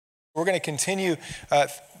We're going to continue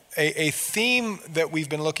a theme that we've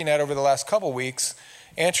been looking at over the last couple weeks,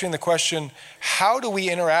 answering the question, how do we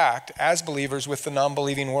interact as believers with the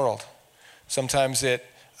non-believing world? Sometimes it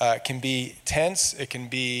can be tense. It can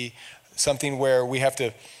be something where we have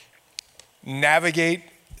to navigate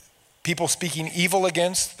people speaking evil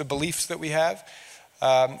against the beliefs that we have.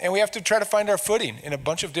 And we have to try to find our footing in a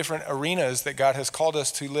bunch of different arenas that God has called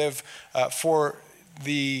us to live for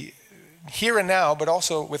the here and now, but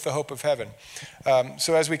also with the hope of heaven.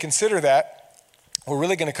 So as we consider that, we're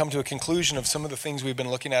really going to come to a conclusion of some of the things we've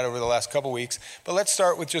been looking at over the last couple weeks. But let's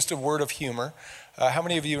start with just a word of humor. How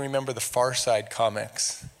many of you remember the Far Side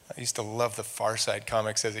comics? I used to love the Far Side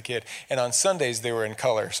comics as a kid. And on Sundays, they were in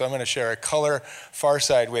color. So I'm going to share a color Far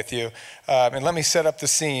Side with you. And let me set up the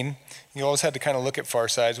scene. You always had to kind of look at Far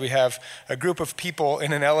Sides. We have a group of people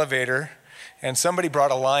in an elevator, and somebody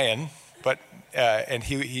brought a lion, and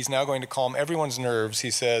he's now going to calm everyone's nerves.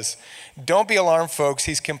 He says, "Don't be alarmed, folks.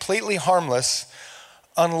 He's completely harmless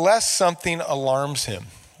unless something alarms him."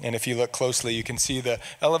 And if you look closely, you can see the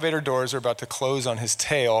elevator doors are about to close on his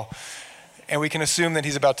tail, and we can assume that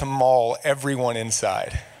he's about to maul everyone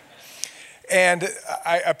inside. And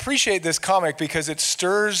I appreciate this comic because it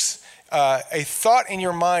stirs a thought in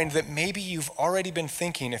your mind that maybe you've already been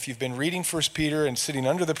thinking if you've been reading 1 Peter and sitting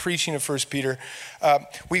under the preaching of 1 Peter.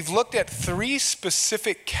 We've looked at three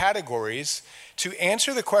specific categories to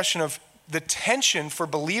answer the question of the tension for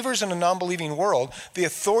believers in a non-believing world, the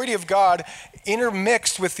authority of God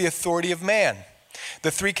intermixed with the authority of man.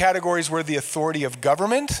 The three categories were the authority of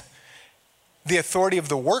government, the authority of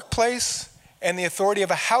the workplace, and the authority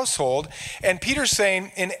of a household. And Peter's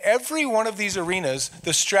saying in every one of these arenas,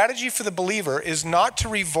 the strategy for the believer is not to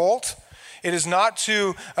revolt. It is not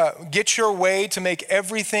to get your way to make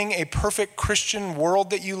everything a perfect Christian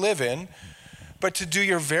world that you live in, but to do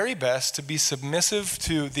your very best to be submissive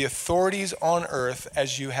to the authorities on earth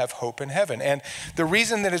as you have hope in heaven. And the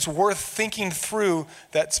reason that it's worth thinking through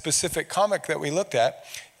that specific comic that we looked at,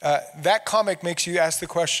 that comic makes you ask the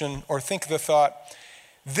question or think the thought,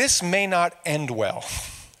 this may not end well.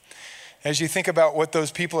 As you think about what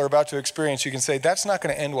those people are about to experience, you can say, that's not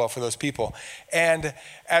going to end well for those people. And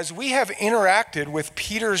as we have interacted with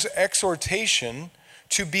Peter's exhortation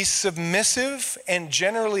to be submissive and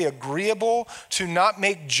generally agreeable, to not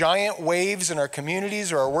make giant waves in our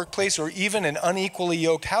communities or our workplace or even an unequally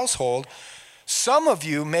yoked household, some of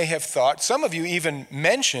you may have thought, some of you even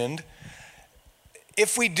mentioned,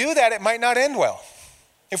 if we do that, it might not end well.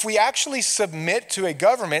 If we actually submit to a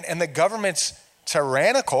government and the government's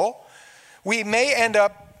tyrannical, we may end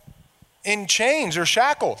up in chains or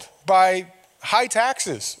shackled by high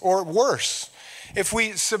taxes or worse. If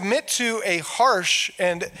we submit to a harsh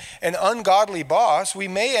and an ungodly boss, we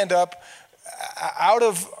may end up out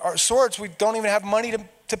of our sorts. We don't even have money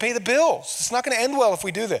to pay the bills. It's not going to end well if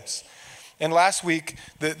we do this. And last week,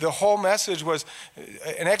 the whole message was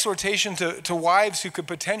an exhortation to wives who could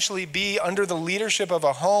potentially be under the leadership of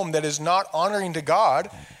a home that is not honoring to God.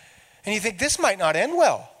 And you think, this might not end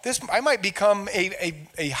well. I might become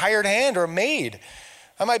a hired hand or a maid.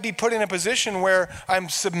 I might be put in a position where I'm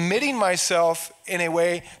submitting myself in a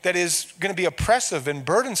way that is going to be oppressive and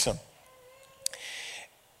burdensome.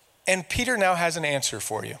 And Peter now has an answer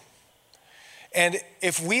for you. And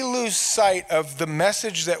if we lose sight of the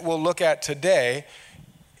message that we'll look at today,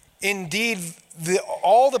 indeed,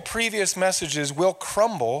 all the previous messages will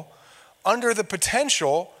crumble under the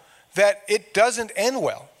potential that it doesn't end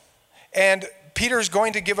well. And Peter's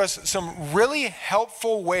going to give us some really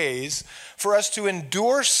helpful ways for us to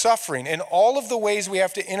endure suffering in all of the ways we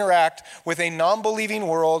have to interact with a non-believing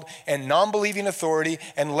world and non-believing authority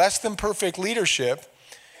and less than perfect leadership.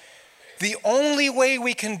 The only way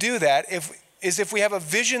we can do that is if we have a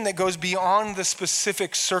vision that goes beyond the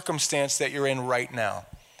specific circumstance that you're in right now.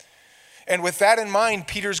 And with that in mind,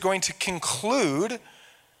 Peter's going to conclude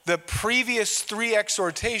the previous three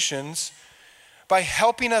exhortations by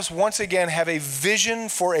helping us once again have a vision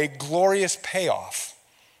for a glorious payoff.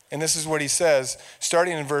 And this is what he says,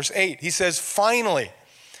 starting in verse 8. He says, finally.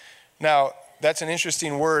 Now, that's an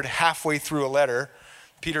interesting word halfway through a letter.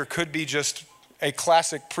 Peter could be just a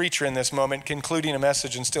classic preacher in this moment, concluding a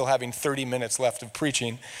message and still having 30 minutes left of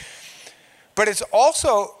preaching. But it's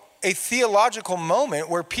also a theological moment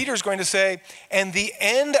where Peter's going to say, and the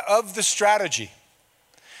end of the strategy,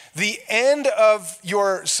 the end of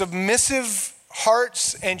your submissive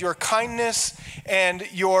hearts and your kindness and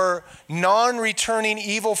your non-returning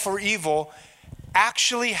evil for evil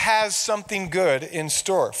actually has something good in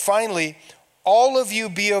store. Finally, all of you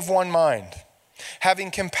be of one mind,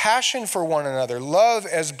 having compassion for one another, love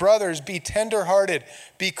as brothers, be tenderhearted,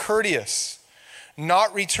 be courteous.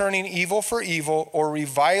 not returning evil for evil or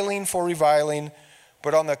reviling for reviling,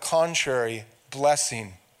 but on the contrary,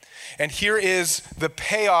 blessing. And here is the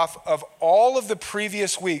payoff of all of the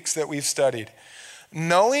previous weeks that we've studied.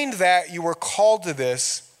 Knowing that you were called to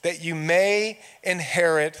this, that you may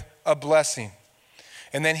inherit a blessing.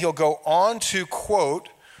 And then he'll go on to quote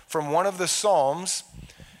from one of the Psalms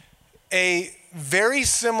a very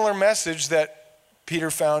similar message that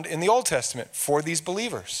Peter found in the Old Testament for these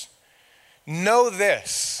believers. Know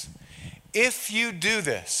this, if you do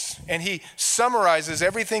this, and he summarizes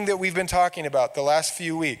everything that we've been talking about the last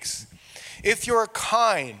few weeks. If you're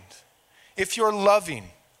kind, if you're loving,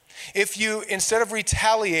 if you, instead of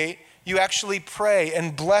retaliate, you actually pray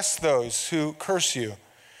and bless those who curse you,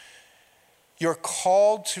 you're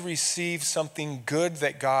called to receive something good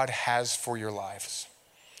that God has for your lives.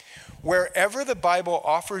 Wherever the Bible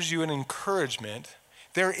offers you an encouragement,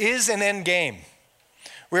 there is an end game.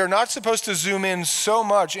 We are not supposed to zoom in so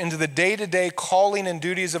much into the day-to-day calling and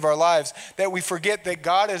duties of our lives that we forget that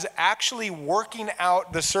God is actually working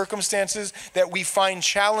out the circumstances that we find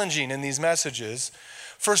challenging in these messages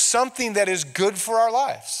for something that is good for our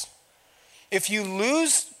lives. If you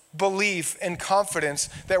lose belief and confidence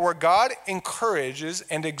that where God encourages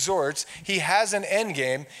and exhorts, he has an end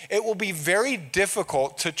game, it will be very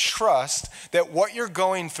difficult to trust that what you're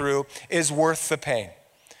going through is worth the pain,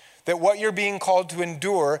 that what you're being called to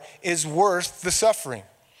endure is worth the suffering.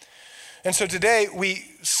 And so today we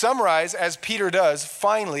summarize, as Peter does,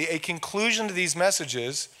 finally, a conclusion to these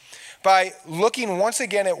messages by looking once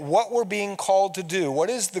again at what we're being called to do. What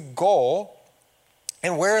is the goal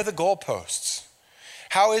and where are the goalposts?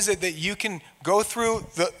 How is it that you can go through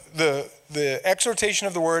the exhortation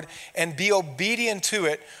of the word and be obedient to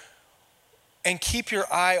it and keep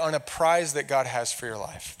your eye on a prize that God has for your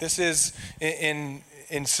life? This is,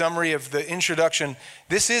 in summary of the introduction,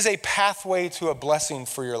 this is a pathway to a blessing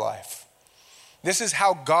for your life. This is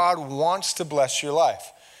how God wants to bless your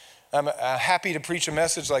life. I'm happy to preach a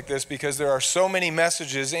message like this because there are so many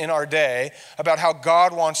messages in our day about how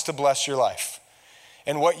God wants to bless your life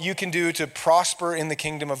and what you can do to prosper in the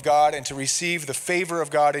kingdom of God and to receive the favor of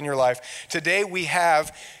God in your life. Today we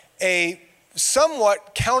have a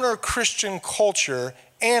somewhat counter-Christian culture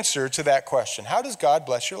answer to that question. How does God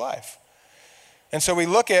bless your life? And so we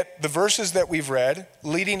look at the verses that we've read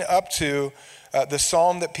leading up to the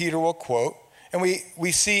psalm that Peter will quote, and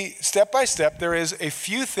we see step by step there is a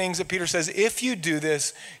few things that Peter says, if you do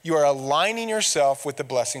this, you are aligning yourself with the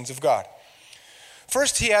blessings of God.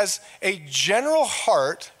 First, he has a general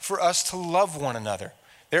heart for us to love one another.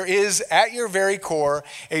 There is, at your very core,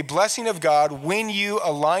 a blessing of God when you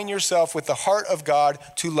align yourself with the heart of God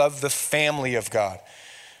to love the family of God.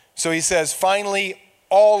 So he says, finally,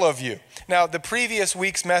 all of you. Now, the previous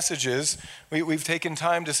week's messages, we've taken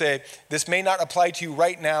time to say, this may not apply to you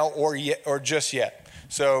right now or just yet.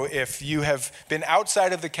 So if you have been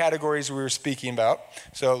outside of the categories we were speaking about,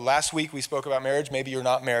 so last week we spoke about marriage, maybe you're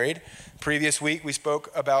not married. Previous week we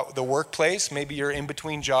spoke about the workplace, maybe you're in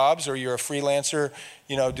between jobs or you're a freelancer,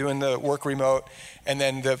 doing the work remote. And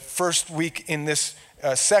then the first week in this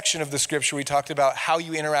section of the scripture, we talked about how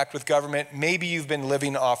you interact with government. Maybe you've been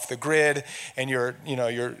living off the grid and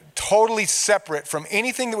you're totally separate from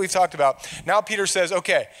anything that we've talked about. Now Peter says,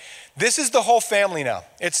 okay, this is the whole family now.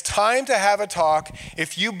 It's time to have a talk.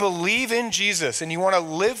 If you believe in Jesus and you want to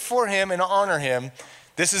live for him and honor him,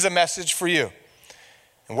 this is a message for you.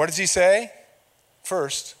 And what does he say?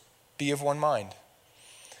 First, be of one mind.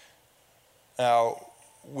 Now,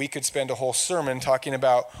 we could spend a whole sermon talking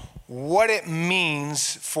about what it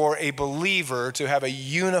means for a believer to have a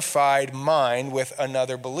unified mind with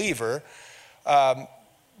another believer.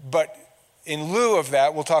 But in lieu of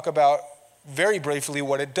that, we'll talk about very briefly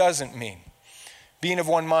what it doesn't mean. Being of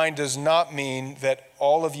one mind does not mean that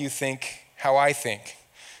all of you think how I think.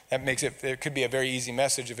 That makes it could be a very easy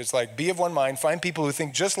message if it's like, be of one mind, find people who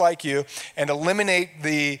think just like you, and eliminate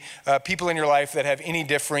the people in your life that have any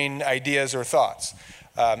differing ideas or thoughts.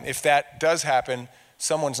 If that does happen,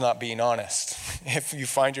 someone's not being honest. If you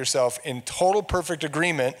find yourself in total perfect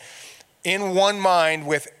agreement, in one mind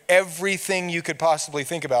with everything you could possibly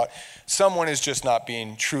think about, someone is just not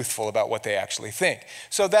being truthful about what they actually think.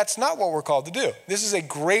 So that's not what we're called to do. This is a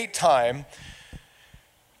great time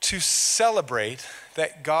to celebrate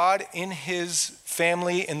that God in his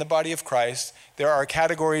family, in the body of Christ, there are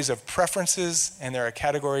categories of preferences and there are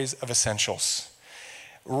categories of essentials.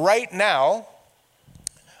 Right now,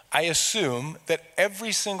 I assume that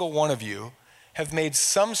every single one of you have made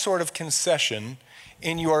some sort of concession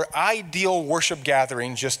in your ideal worship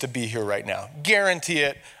gathering just to be here right now. Guarantee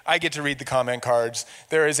it. I get to read the comment cards.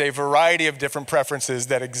 There is a variety of different preferences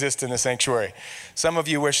that exist in the sanctuary. Some of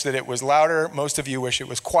you wish that it was louder. Most of you wish it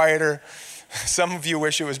was quieter. Some of you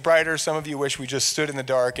wish it was brighter. Some of you wish we just stood in the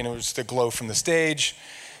dark and it was the glow from the stage.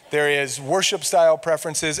 There is worship style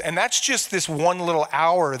preferences, and that's just this one little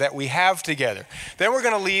hour that we have together. Then we're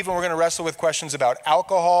going to leave and we're going to wrestle with questions about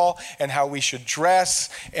alcohol and how we should dress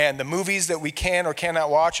and the movies that we can or cannot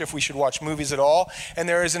watch, if we should watch movies at all. And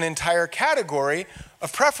there is an entire category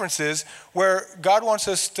of preferences where God wants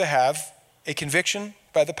us to have a conviction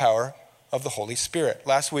by the power of the Holy Spirit.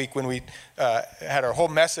 Last week when we had our whole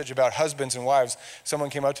message about husbands and wives, someone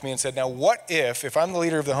came up to me and said, now what if I'm the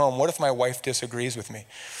leader of the home, what if my wife disagrees with me?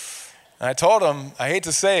 And I told him, I hate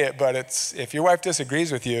to say it, but if your wife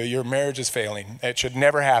disagrees with you, your marriage is failing. It should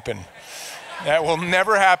never happen. That will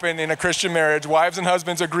never happen in a Christian marriage. Wives and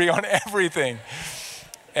husbands agree on everything.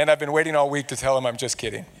 And I've been waiting all week to tell him I'm just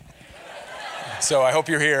kidding. So I hope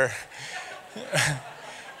you're here.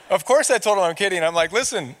 Of course I told him I'm kidding. I'm like,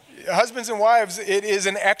 listen, husbands and wives, it is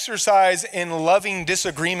an exercise in loving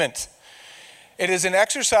disagreement. It is an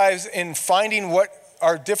exercise in finding what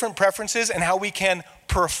our different preferences and how we can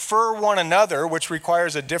prefer one another, which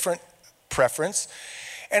requires a different preference.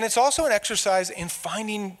 And it's also an exercise in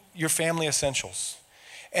finding your family essentials.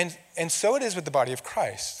 And so it is with the body of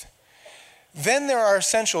Christ. Then there are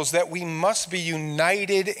essentials that we must be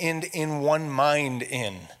united and in one mind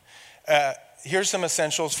in. Here's some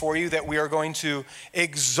essentials for you that we are going to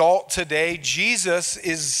exalt today. Jesus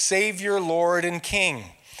is Savior, Lord, and King.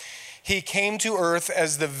 He came to earth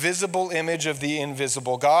as the visible image of the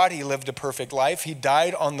invisible God. He lived a perfect life. He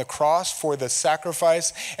died on the cross for the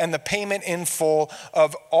sacrifice and the payment in full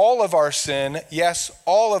of all of our sin. Yes,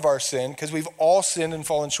 all of our sin, because we've all sinned and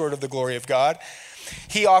fallen short of the glory of God.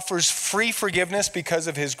 He offers free forgiveness because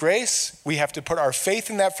of his grace. We have to put our faith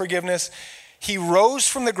in that forgiveness. He rose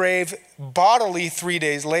from the grave bodily 3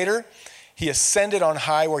 days later. He ascended on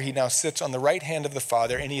high where he now sits on the right hand of the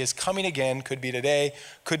Father, and he is coming again, could be today,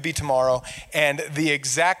 could be tomorrow, and the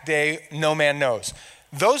exact day no man knows.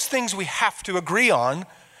 Those things we have to agree on,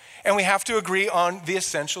 and we have to agree on the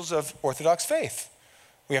essentials of Orthodox faith.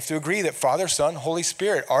 We have to agree that Father, Son, Holy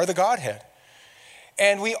Spirit are the Godhead.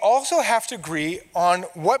 And we also have to agree on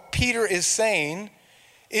what Peter is saying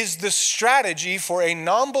is the strategy for a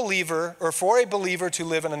non-believer or for a believer to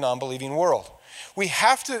live in a non-believing world. We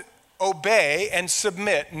have to obey and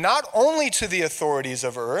submit not only to the authorities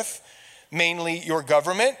of earth, mainly your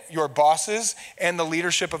government, your bosses, and the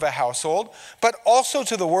leadership of a household, but also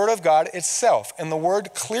to the Word of God itself. And the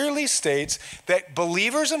Word clearly states that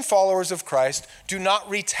believers and followers of Christ do not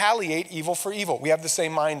retaliate evil for evil. We have the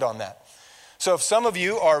same mind on that. So if some of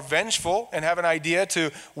you are vengeful and have an idea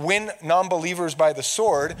to win non-believers by the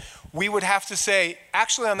sword, we would have to say,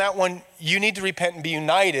 actually on that one, you need to repent and be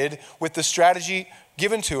united with the strategy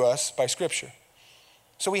given to us by Scripture.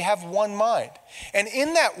 So we have one mind. And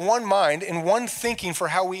in that one mind, in one thinking for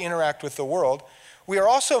how we interact with the world, we are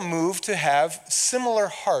also moved to have similar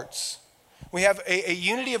hearts. We have a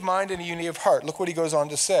unity of mind and a unity of heart. Look what he goes on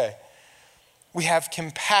to say. We have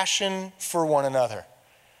compassion for one another.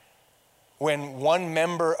 When one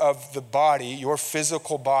member of the body, your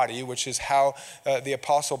physical body, which is how the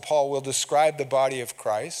Apostle Paul will describe the body of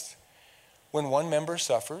Christ, when one member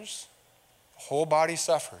suffers, the whole body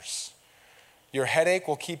suffers. Your headache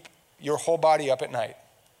will keep your whole body up at night.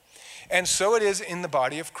 And so it is in the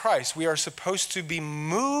body of Christ. We are supposed to be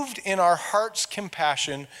moved in our heart's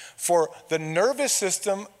compassion for the nervous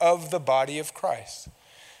system of the body of Christ.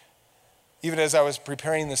 Even as I was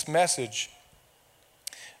preparing this message,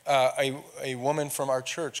 a woman from our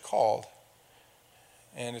church called,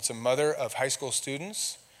 and it's a mother of high school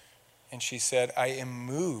students, and she said, I am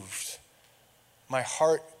moved. My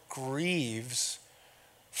heart grieves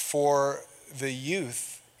for the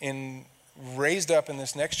youth raised up in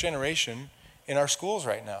this next generation in our schools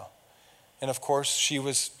right now. And of course, she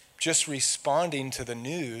was just responding to the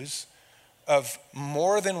news of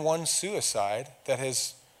more than one suicide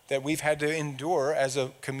that we've had to endure as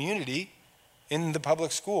a community in the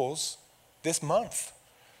public schools this month.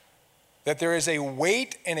 That there is a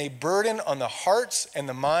weight and a burden on the hearts and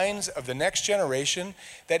the minds of the next generation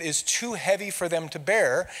that is too heavy for them to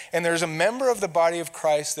bear. And there's a member of the body of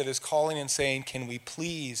Christ that is calling and saying, can we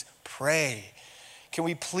please pray? Can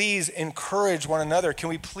we please encourage one another? Can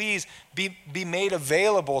we please be made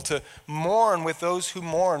available to mourn with those who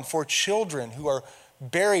mourn, for children who are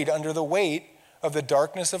buried under the weight of the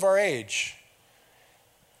darkness of our age?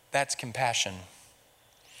 That's compassion.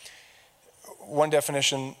 One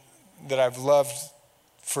definition that I've loved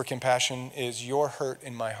for compassion is your hurt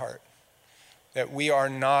in my heart. That we are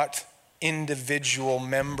not individual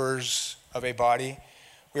members of a body.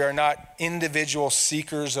 We are not individual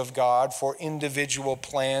seekers of God for individual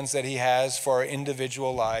plans that he has for our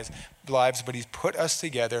individual lives, but he's put us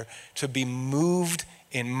together to be moved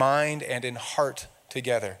in mind and in heart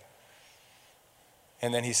together.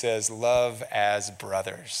 And then he says, love as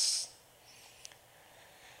brothers.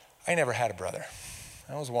 I never had a brother.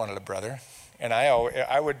 I always wanted a brother. And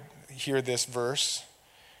I would hear this verse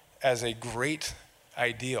as a great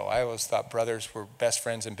ideal. I always thought brothers were best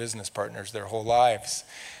friends and business partners their whole lives.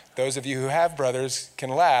 Those of you who have brothers can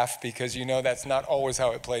laugh because you know that's not always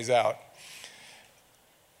how it plays out.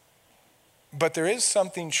 But there is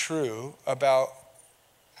something true about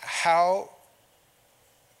how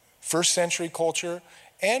first century culture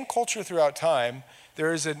and culture throughout time,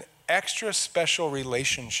 there is an extra special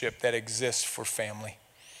relationship that exists for family.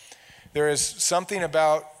 There is something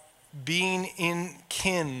about being in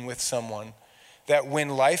kin with someone that when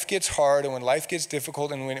life gets hard and when life gets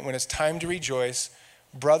difficult and when it's time to rejoice,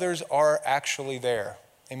 brothers are actually there.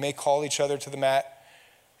 They may call each other to the mat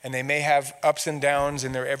and they may have ups and downs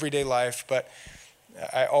in their everyday life, but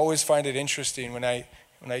I always find it interesting when I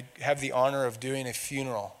have the honor of doing a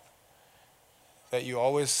funeral that you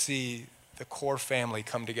always see the core family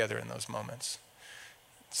come together in those moments.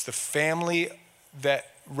 It's the family that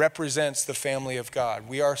represents the family of God.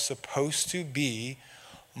 We are supposed to be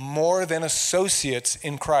more than associates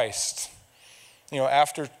in Christ. You know,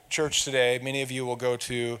 after church today, many of you will go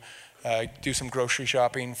to do some grocery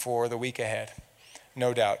shopping for the week ahead,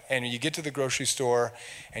 no doubt. And you get to the grocery store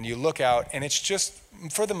and you look out and it's just,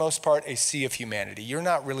 for the most part, a sea of humanity. You're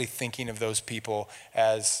not really thinking of those people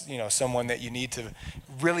as, you know, someone that you need to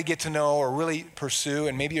really get to know or really pursue,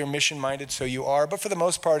 and maybe you're mission-minded, so you are. But for the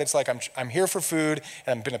most part, it's like I'm here for food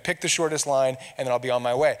and I'm going to pick the shortest line and then I'll be on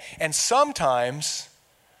my way. And sometimes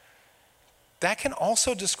that can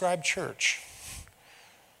also describe church.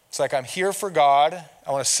 It's like I'm here for God.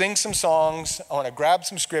 I want to sing some songs. I want to grab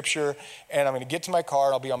some scripture, and I'm going to get to my car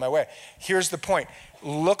and I'll be on my way. Here's the point.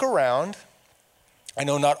 Look around. I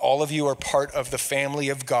know not all of you are part of the family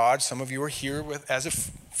of God. Some of you are here as a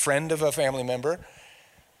friend of a family member.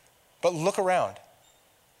 But look around.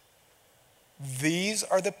 These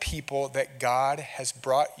are the people that God has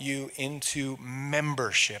brought you into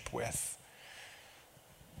membership with.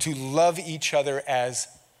 To love each other as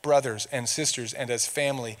brothers and sisters and as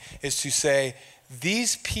family is to say,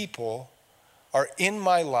 these people are in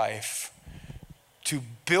my life to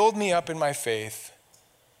build me up in my faith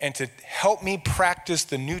and to help me practice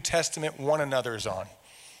the New Testament one another's on.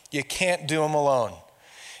 You can't do them alone.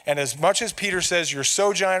 And as much as Peter says you're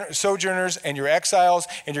sojourners and you're exiles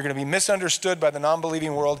and you're going to be misunderstood by the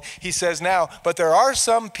non-believing world, he says now, but there are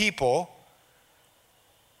some people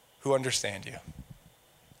who understand you.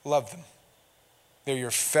 Love them. They're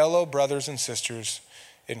your fellow brothers and sisters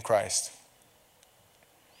in Christ.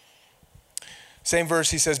 Same verse,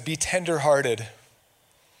 he says, be tenderhearted.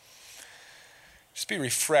 Just be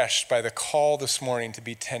refreshed by the call this morning to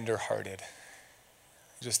be tenderhearted.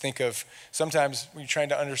 Just think of, sometimes when you're trying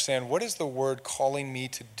to understand, what is the word calling me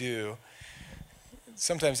to do? It's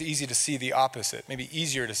sometimes easy to see the opposite, maybe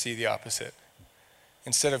easier to see the opposite.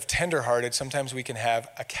 Instead of tenderhearted, sometimes we can have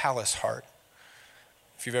a callous heart.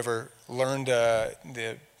 If you've ever learned to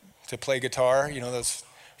play guitar, you know, those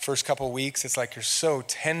first couple of weeks, it's like you're so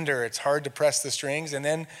tender, it's hard to press the strings. And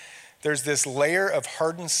then there's this layer of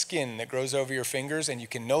hardened skin that grows over your fingers and you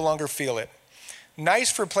can no longer feel it.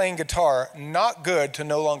 Nice for playing guitar, not good to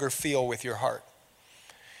no longer feel with your heart.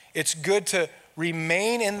 It's good to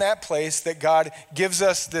remain in that place that God gives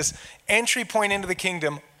us this entry point into the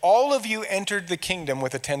kingdom. All of you entered the kingdom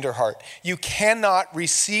with a tender heart. You cannot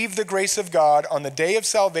receive the grace of God on the day of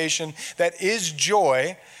salvation that is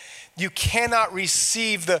joy. You cannot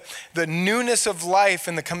receive the newness of life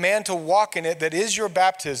and the command to walk in it that is your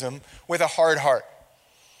baptism with a hard heart.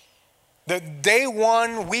 The day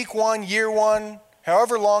one, week one, year one,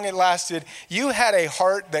 however long it lasted, you had a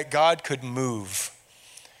heart that God could move.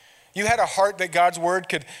 You had a heart that God's word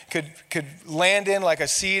could land in like a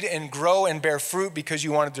seed and grow and bear fruit because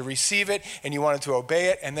you wanted to receive it and you wanted to obey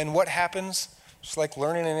it. And then what happens? Just like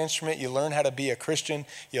learning an instrument, you learn how to be a Christian.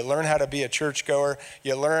 You learn how to be a churchgoer.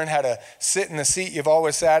 You learn how to sit in the seat you've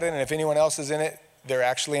always sat in. And if anyone else is in it, they're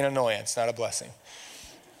actually an annoyance, not a blessing.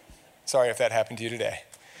 Sorry if that happened to you today.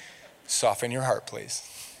 Soften your heart, please.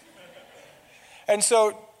 And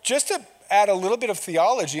so just to add a little bit of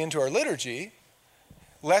theology into our liturgy,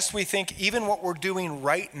 lest we think even what we're doing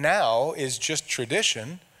right now is just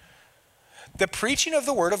tradition, The preaching of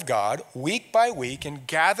the word of God, week by week, and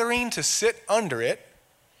gathering to sit under it,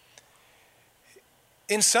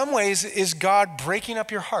 in some ways is God breaking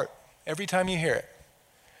up your heart every time you hear it.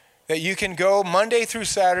 That you can go Monday through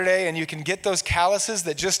Saturday and you can get those calluses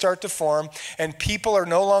that just start to form, and people are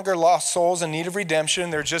no longer lost souls in need of redemption.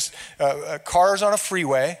 They're just cars on a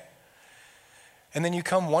freeway. And then you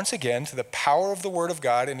come once again to the power of the word of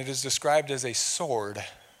God, and it is described as a sword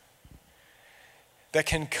that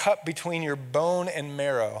can cut between your bone and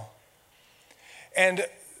marrow. And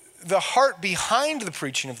the heart behind the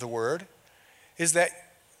preaching of the word is that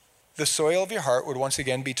the soil of your heart would once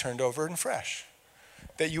again be turned over and fresh.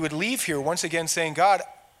 That you would leave here once again saying, God,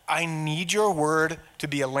 I need your word to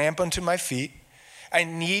be a lamp unto my feet. I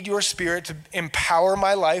need your spirit to empower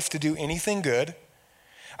my life to do anything good.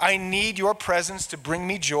 I need your presence to bring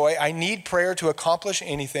me joy. I need prayer to accomplish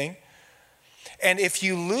anything. And if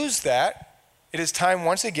you lose that, it is time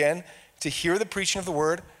once again to hear the preaching of the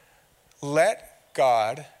word. Let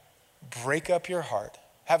God break up your heart.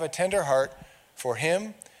 Have a tender heart for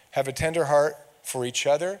him. Have a tender heart for each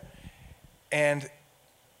other. And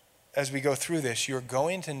as we go through this, you're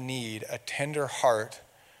going to need a tender heart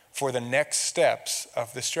for the next steps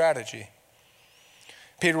of the strategy.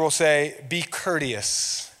 Peter will say, be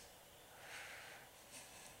courteous.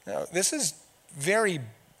 Now, this is very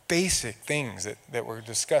basic things that we're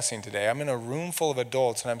discussing today. I'm in a room full of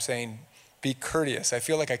adults and I'm saying, be courteous. I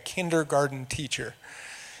feel like a kindergarten teacher.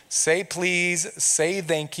 Say please, say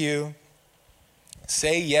thank you,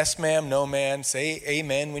 say yes ma'am, no ma'am, say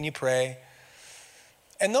amen when you pray.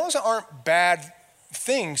 And those aren't bad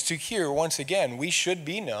things to hear once again. We should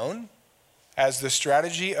be known, as the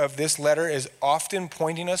strategy of this letter is often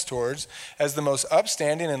pointing us towards, as the most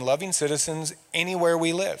upstanding and loving citizens anywhere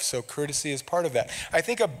we live. So courtesy is part of that. I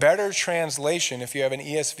think a better translation, if you have an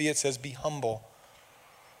ESV, it says be humble.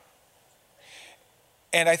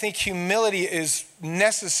 And I think humility is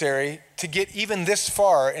necessary to get even this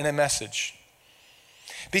far in a message.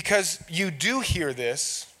 Because you do hear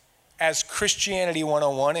this as Christianity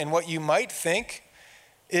 101, and what you might think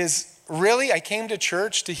is, really, I came to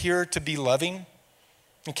church to hear to be loving.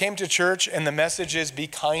 I came to church and the message is be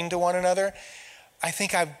kind to one another. I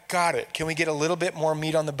think I've got it. Can we get a little bit more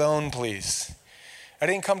meat on the bone, please? I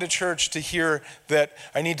didn't come to church to hear that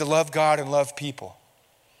I need to love God and love people.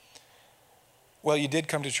 Well, you did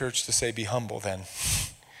come to church to say be humble then.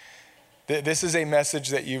 This is a message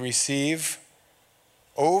that you receive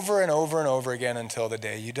over and over and over again until the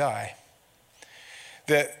day you die.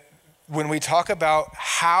 That when we talk about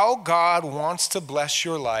how God wants to bless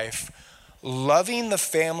your life, loving the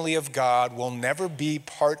family of God will never be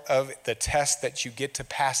part of the test that you get to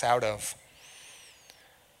pass out of.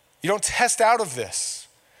 You don't test out of this.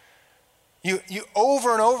 You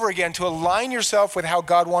over and over again to align yourself with how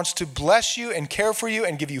God wants to bless you and care for you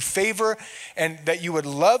and give you favor, and that you would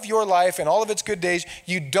love your life and all of its good days.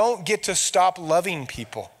 You don't get to stop loving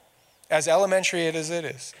people, as elementary as it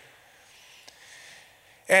is.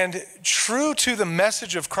 And true to the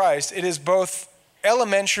message of Christ, it is both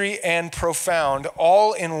elementary and profound,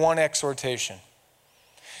 all in one exhortation.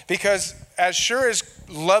 Because as sure as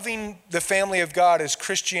loving the family of God is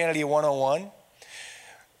Christianity 101,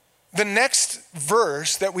 the next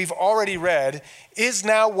verse that we've already read is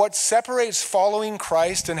now what separates following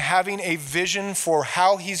Christ and having a vision for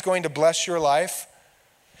how he's going to bless your life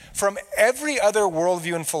from every other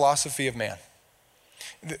worldview and philosophy of man.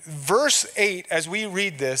 Verse 8, as we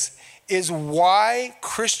read this, is why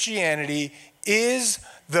Christianity is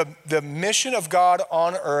the mission of God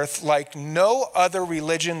on earth like no other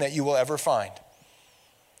religion that you will ever find.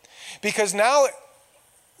 Because now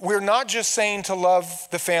we're not just saying to love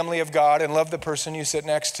the family of God and love the person you sit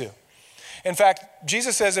next to. In fact,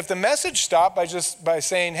 Jesus says if the message stopped by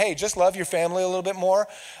saying, hey, just love your family a little bit more,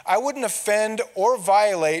 I wouldn't offend or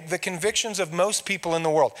violate the convictions of most people in the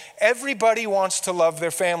world. Everybody wants to love their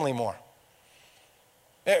family more.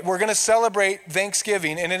 We're going to celebrate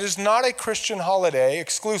Thanksgiving, and it is not a Christian holiday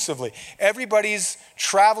exclusively. Everybody's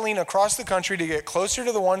traveling across the country to get closer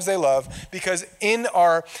to the ones they love, because in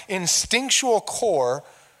our instinctual core,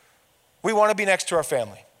 we want to be next to our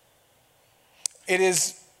family. It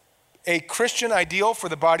is a Christian ideal for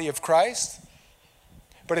the body of Christ,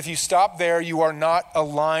 but if you stop there, you are not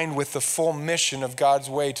aligned with the full mission of God's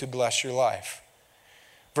way to bless your life.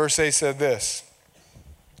 Verse 8 said this,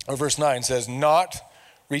 or verse 9 says, not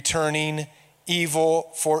returning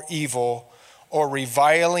evil for evil or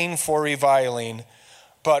reviling for reviling,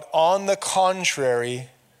 but on the contrary,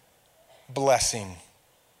 blessing.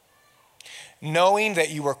 Knowing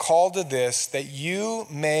that you were called to this, that you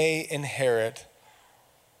may inherit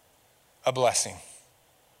a blessing.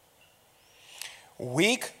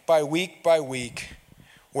 week by week by week,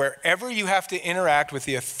 wherever you have to interact with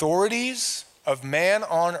the authorities of man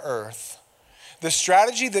on earth, the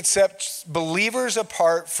strategy that sets believers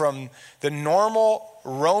apart from the normal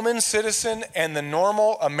Roman citizen and the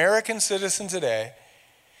normal American citizen today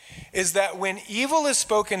is that when evil is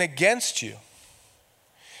spoken against you,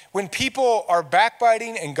 when people are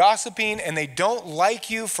backbiting and gossiping and they don't like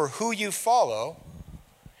you for who you follow,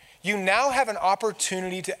 you now have an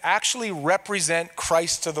opportunity to actually represent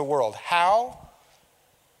Christ to the world. How?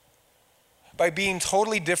 By being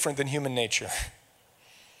totally different than human nature.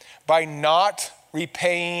 By not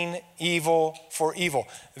repaying evil for evil.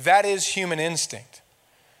 That is human instinct.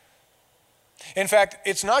 In fact,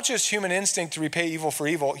 it's not just human instinct to repay evil for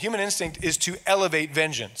evil. Human instinct is to elevate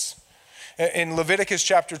vengeance. In Leviticus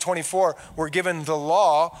chapter 24, we're given the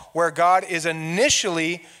law where God is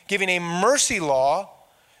initially giving a mercy law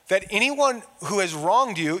that anyone who has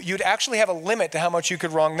wronged you, you'd actually have a limit to how much you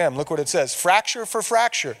could wrong them. Look what it says. Fracture for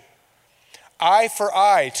fracture. Eye for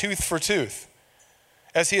eye, tooth for tooth.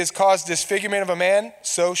 As he has caused disfigurement of a man,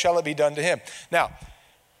 so shall it be done to him. Now,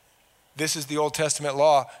 this is the Old Testament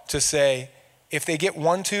law to say, if they get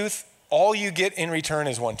one tooth, all you get in return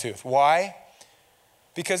is one tooth. Why?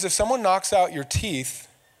 Because if someone knocks out your teeth,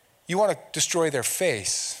 you want to destroy their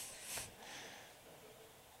face.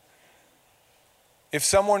 If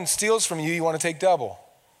someone steals from you, you want to take double.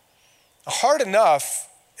 Hard enough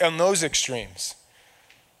on those extremes.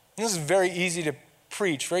 This is very easy to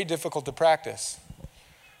preach, very difficult to practice.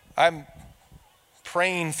 I'm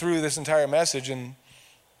praying through this entire message and,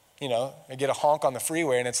 I get a honk on the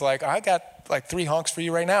freeway and it's like, I got like 3 honks for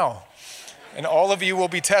you right now. And all of you will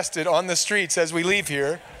be tested on the streets as we leave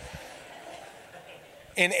here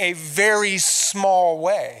in a very small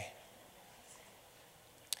way.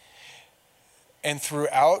 And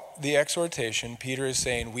throughout the exhortation, Peter is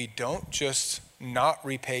saying we don't just not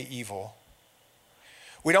repay evil.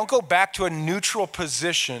 We don't go back to a neutral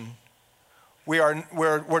position.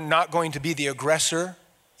 We're not going to be the aggressor,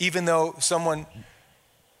 even though someone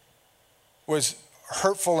was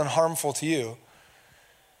hurtful and harmful to you.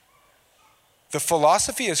 The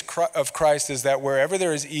philosophy of Christ is that wherever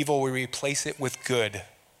there is evil, we replace it with good.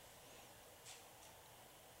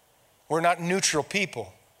 We're not neutral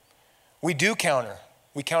people. We do counter.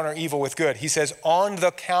 We counter evil with good. He says, on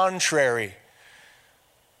the contrary,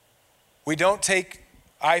 we don't take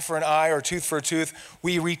eye for an eye or tooth for a tooth.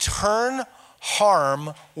 We return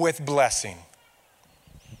harm with blessing.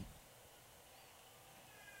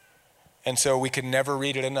 And so we can never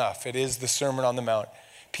read it enough. It is the Sermon on the Mount.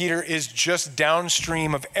 Peter is just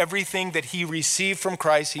downstream of everything that he received from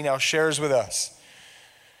Christ, he now shares with us.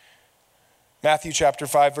 Matthew chapter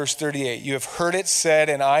 5, verse 38. You have heard it said,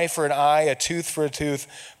 an eye for an eye, a tooth for a tooth.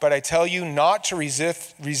 But I tell you not to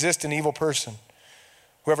resist an evil person.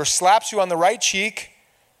 Whoever slaps you on the right cheek,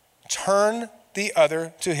 turn the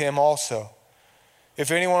other to him also.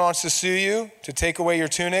 If anyone wants to sue you to take away your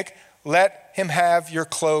tunic, let him have your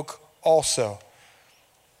cloak also.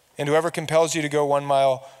 And whoever compels you to go 1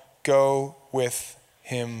 mile, go with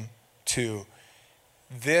him too.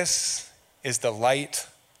 This is the light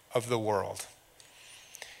of the world.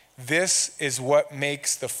 This is what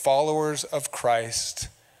makes the followers of Christ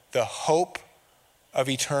the hope of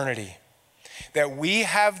eternity. That we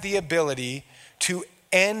have the ability to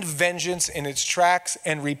end vengeance in its tracks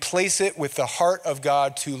and replace it with the heart of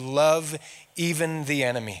God to love even the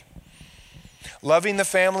enemy. Loving the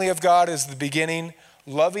family of God is the beginning.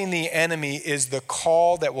 Loving the enemy is the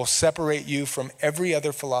call that will separate you from every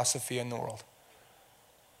other philosophy in the world.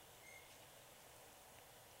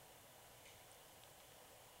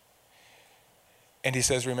 And he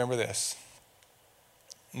says, remember this.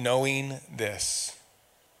 Knowing this,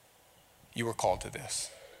 you were called to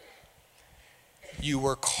this. You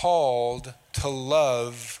were called to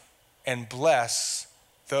love and bless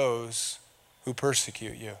those who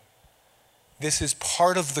persecute you. This is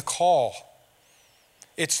part of the call.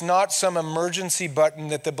 It's not some emergency button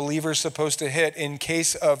that the believer is supposed to hit in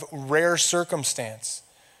case of rare circumstance.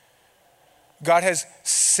 God has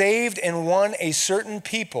saved and won a certain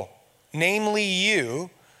people, namely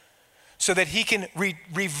you, so that he can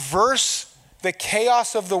reverse the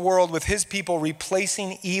chaos of the world with his people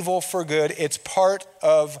replacing evil for good. It's part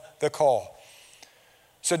of the call.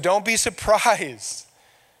 So don't be surprised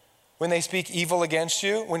when they speak evil against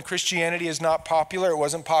you. When Christianity is not popular, it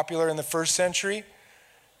wasn't popular in the first century.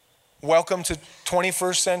 Welcome to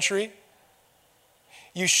 21st century.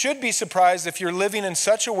 You should be surprised if you're living in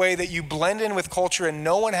such a way that you blend in with culture and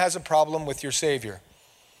no one has a problem with your Savior.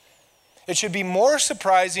 It should be more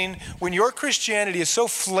surprising when your Christianity is so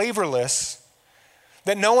flavorless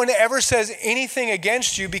That no one ever says anything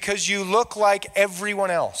against you because you look like everyone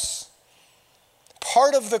else.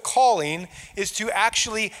 Part of the calling is to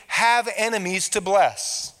actually have enemies to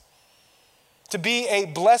bless. To be a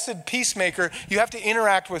blessed peacemaker, you have to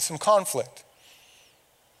interact with some conflict.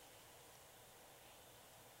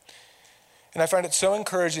 And I find it so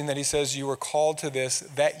encouraging that he says you were called to this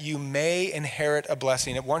that you may inherit a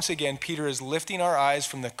blessing. And once again, Peter is lifting our eyes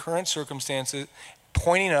from the current circumstances,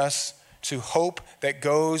 pointing us to hope that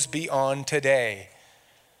goes beyond today.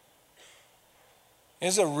 It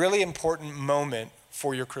is a really important moment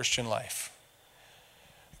for your Christian life.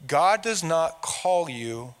 God does not call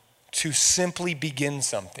you to simply begin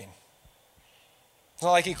something. It's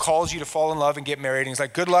not like he calls you to fall in love and get married and he's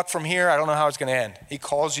like, good luck from here, I don't know how it's going to end. He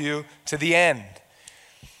calls you to the end.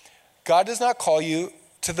 God does not call you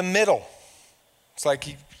to the middle. It's like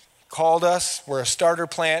he called us, we're a starter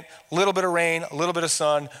plant, a little bit of rain, a little bit of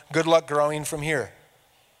sun, good luck growing from here.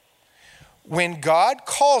 When God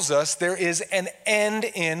calls us, there is an end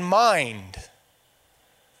in mind.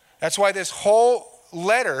 That's why this whole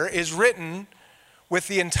letter is written with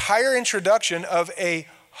the entire introduction of a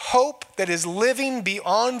hope that is living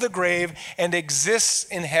beyond the grave and exists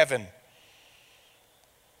in heaven.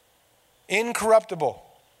 Incorruptible,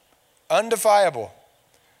 undefilable,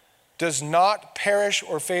 does not perish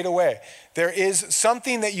or fade away. There is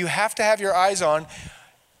something that you have to have your eyes on,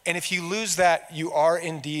 and if you lose that, you are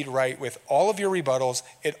indeed right with all of your rebuttals.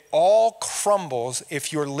 It all crumbles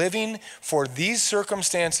if you're living for these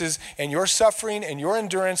circumstances and your suffering and your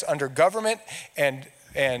endurance under government and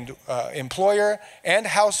employer and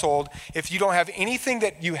household. If you don't have anything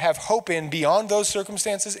that you have hope in beyond those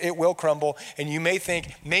circumstances, it will crumble, and you may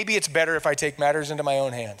think, maybe it's better if I take matters into my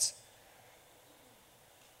own hands.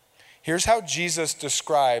 Here's how Jesus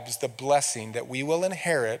describes the blessing that we will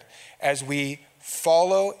inherit as we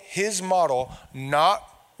follow his model, not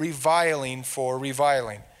reviling for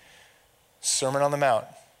reviling. Sermon on the Mount,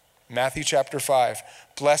 Matthew chapter 5.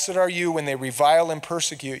 Blessed are you when they revile and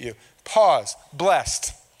persecute you. Pause.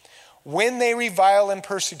 Blessed. When they revile and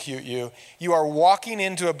persecute you, you are walking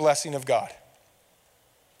into a blessing of God.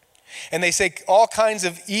 And they say all kinds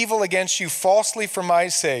of evil against you falsely for my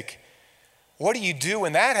sake. What do you do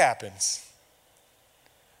when that happens?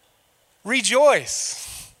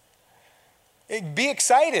 Rejoice. Be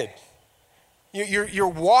excited. You're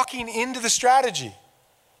walking into the strategy.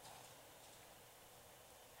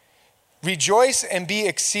 Rejoice and be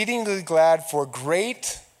exceedingly glad, for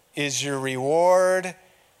great is your reward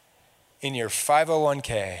in your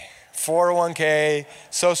 501k, 401k,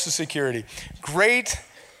 Social Security. Great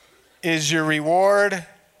is your reward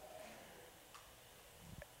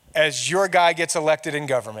as your guy gets elected in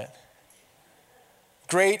government.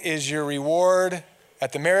 Great is your reward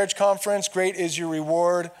at the marriage conference. Great is your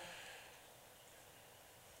reward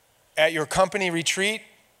at your company retreat.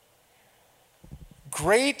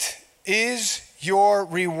 Great is your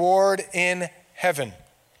reward in heaven.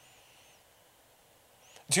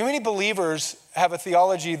 Too many believers have a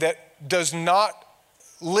theology that does not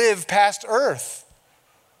live past earth.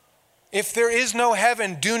 If there is no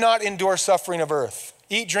heaven, do not endure suffering of earth.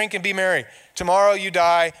 Eat, drink, and be merry. Tomorrow you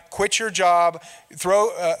die, quit your job,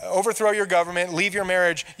 overthrow your government, leave your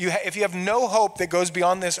marriage. If you have no hope that goes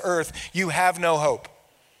beyond this earth, you have no hope.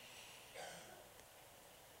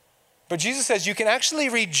 But Jesus says you can actually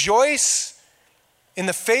rejoice in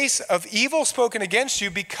the face of evil spoken against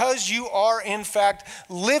you because you are in fact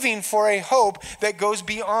living for a hope that goes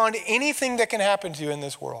beyond anything that can happen to you in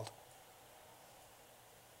this world.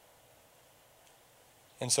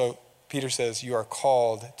 And so Peter says you are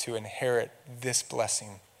called to inherit this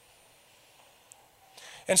blessing.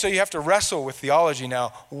 And so you have to wrestle with theology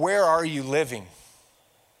now. Where are you living?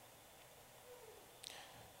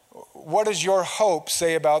 What does your hope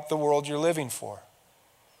say about the world you're living for?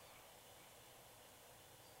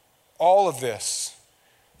 All of this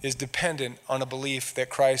is dependent on a belief that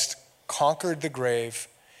Christ conquered the grave.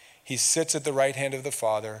 He sits at the right hand of the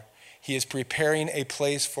Father. He is preparing a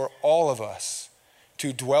place for all of us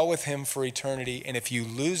to dwell with him for eternity. And if you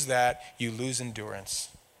lose that, you lose endurance.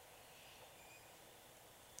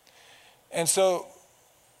 And so,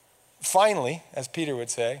 finally, as Peter would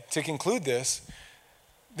say, to conclude this,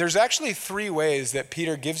 there's actually 3 ways that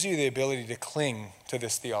Peter gives you the ability to cling to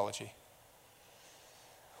this theology.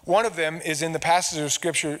 One of them is in the passage of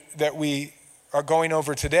scripture that we are going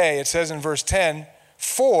over today. It says in verse 10,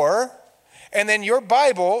 for, and then your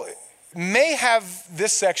Bible may have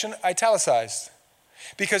this section italicized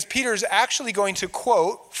because Peter is actually going to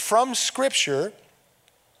quote from scripture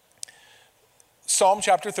Psalm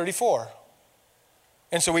chapter 34.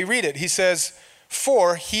 And so we read it. He says,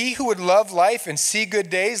 For he who would love life and see good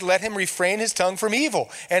days, let him refrain his tongue from evil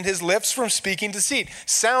and his lips from speaking deceit.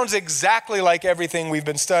 Sounds exactly like everything we've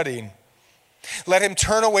been studying. Let him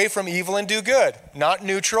turn away from evil and do good. Not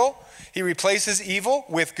neutral. He replaces evil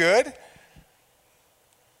with good.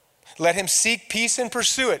 Let him seek peace and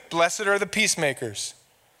pursue it. Blessed are the peacemakers.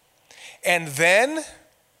 And then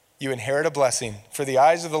you inherit a blessing. For the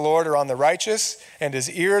eyes of the Lord are on the righteous, and his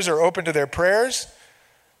ears are open to their prayers.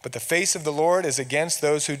 But the face of the Lord is against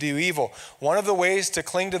those who do evil. One of the ways to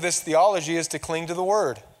cling to this theology is to cling to the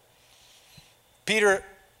word. Peter,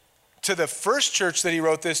 to the first church that he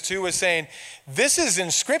wrote this to, was saying, this is in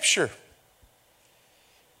Scripture.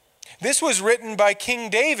 This was written by King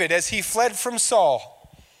David as he fled from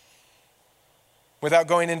Saul. Without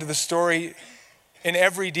going into the story in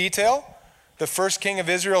every detail, the first king of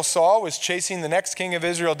Israel, Saul, was chasing the next king of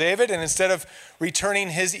Israel, David, and instead of returning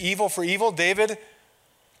his evil for evil, David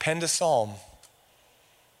penned a psalm.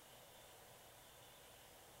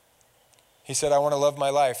 He said, I want to love my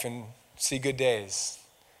life and see good days.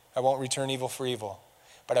 I won't return evil for evil,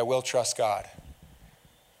 but I will trust God.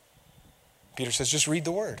 Peter says, just read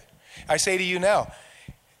the word. I say to you now,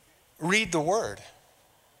 read the word.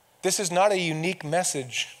 This is not a unique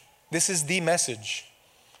message. This is the message.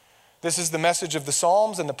 This is the message of the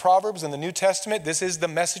Psalms and the Proverbs and the New Testament. This is the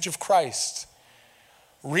message of Christ.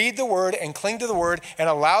 Read the word and cling to the word and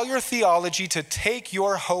allow your theology to take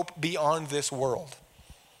your hope beyond this world.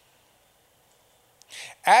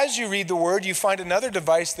 As you read the word, you find another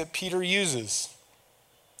device that Peter uses.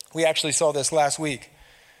 We actually saw this last week.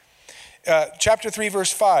 Chapter 3,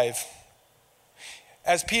 verse 5.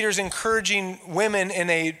 As Peter's encouraging women in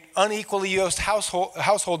an unequally yoked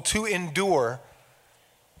household to endure,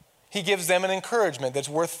 he gives them an encouragement that's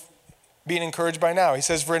worth being encouraged by now. He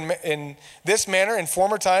says, for in this manner, in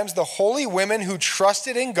former times, the holy women who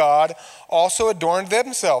trusted in God also adorned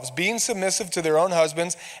themselves, being submissive to their own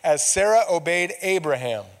husbands, as Sarah obeyed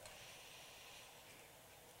Abraham.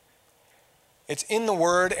 It's in the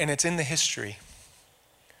word and it's in the history.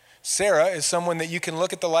 Sarah is someone that you can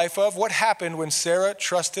look at the life of. What happened when Sarah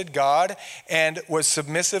trusted God and was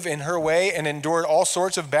submissive in her way and endured all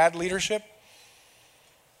sorts of bad leadership?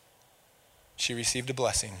 She received a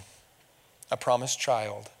blessing. A promised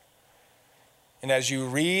child. And as you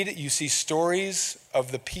read, you see stories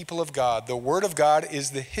of the people of God. The Word of God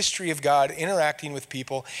is the history of God interacting with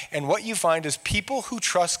people. And what you find is people who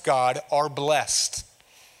trust God are blessed.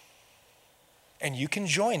 And you can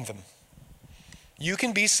join them. You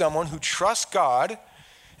can be someone who trusts God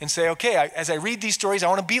and say, okay, as I read these stories, I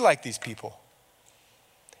want to be like these people.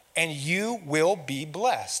 And you will be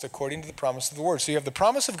blessed according to the promise of the Word. So you have the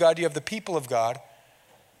promise of God, you have the people of God,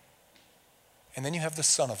 and then you have the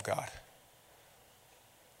Son of God.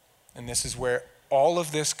 And this is where all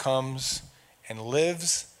of this comes and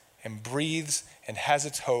lives and breathes and has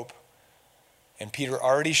its hope. And Peter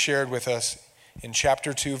already shared with us in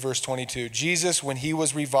chapter 2, verse 22, Jesus, when he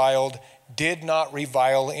was reviled, did not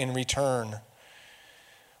revile in return.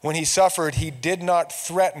 When he suffered, he did not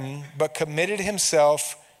threaten, but committed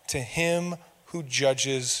himself to him who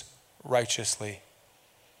judges righteously.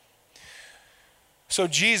 So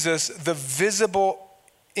Jesus, the visible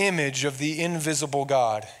image of the invisible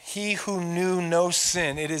God, he who knew no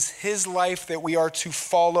sin, it is his life that we are to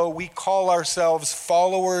follow. We call ourselves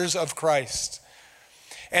followers of Christ.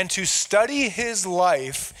 And to study his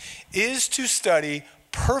life is to study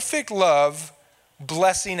perfect love,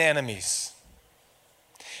 blessing enemies.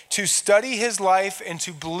 To study his life and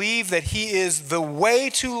to believe that he is the way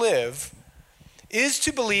to live is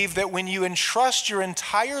to believe that when you entrust your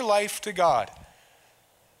entire life to God,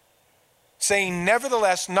 saying,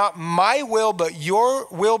 nevertheless, not my will, but your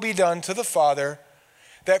will be done to the Father,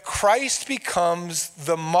 that Christ becomes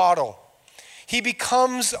the model. He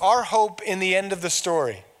becomes our hope in the end of the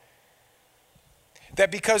story.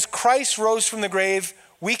 That because Christ rose from the grave,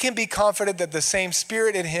 we can be confident that the same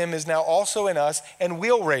Spirit in him is now also in us and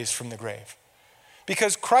will raise from the grave.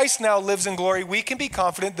 Because Christ now lives in glory, we can be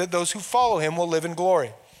confident that those who follow him will live in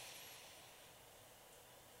glory.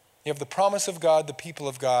 You have the promise of God, the people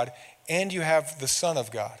of God, and you have the Son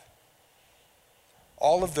of God.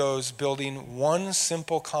 All of those building one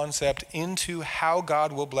simple concept into how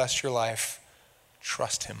God will bless your life.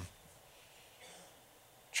 Trust him.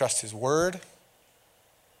 Trust his word.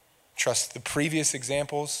 Trust the previous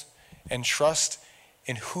examples. And trust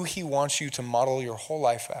in who he wants you to model your whole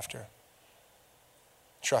life after.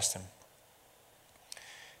 Trust him.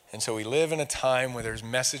 And so we live in a time where there's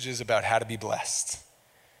messages about how to be blessed.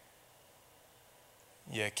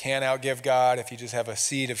 You can't outgive God. If you just have a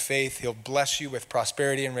seed of faith, he'll bless you with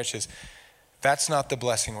prosperity and riches. That's not the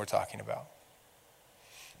blessing we're talking about.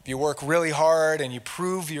 If you work really hard and you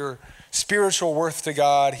prove your spiritual worth to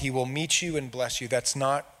God, he will meet you and bless you. That's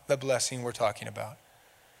not the blessing we're talking about.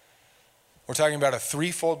 We're talking about a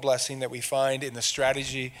threefold blessing that we find in the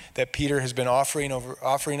strategy that Peter has been offering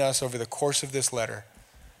us over the course of this letter.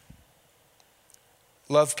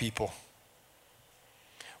 Love people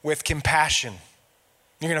with compassion.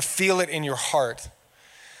 You're going to feel it in your heart.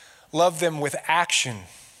 Love them with action.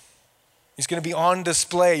 It's going to be on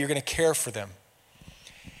display. You're going to care for them.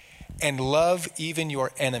 And love even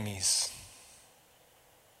your enemies.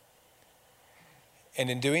 And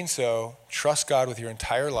in doing so, trust God with your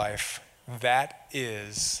entire life. That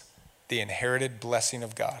is the inherited blessing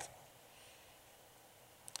of God.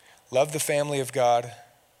 Love the family of God,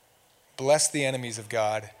 bless the enemies of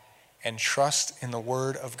God, and trust in the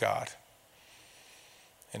word of God.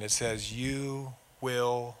 And it says, you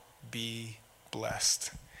will be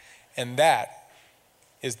blessed. And that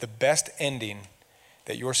is the best ending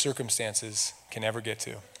that your circumstances can ever get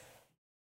to.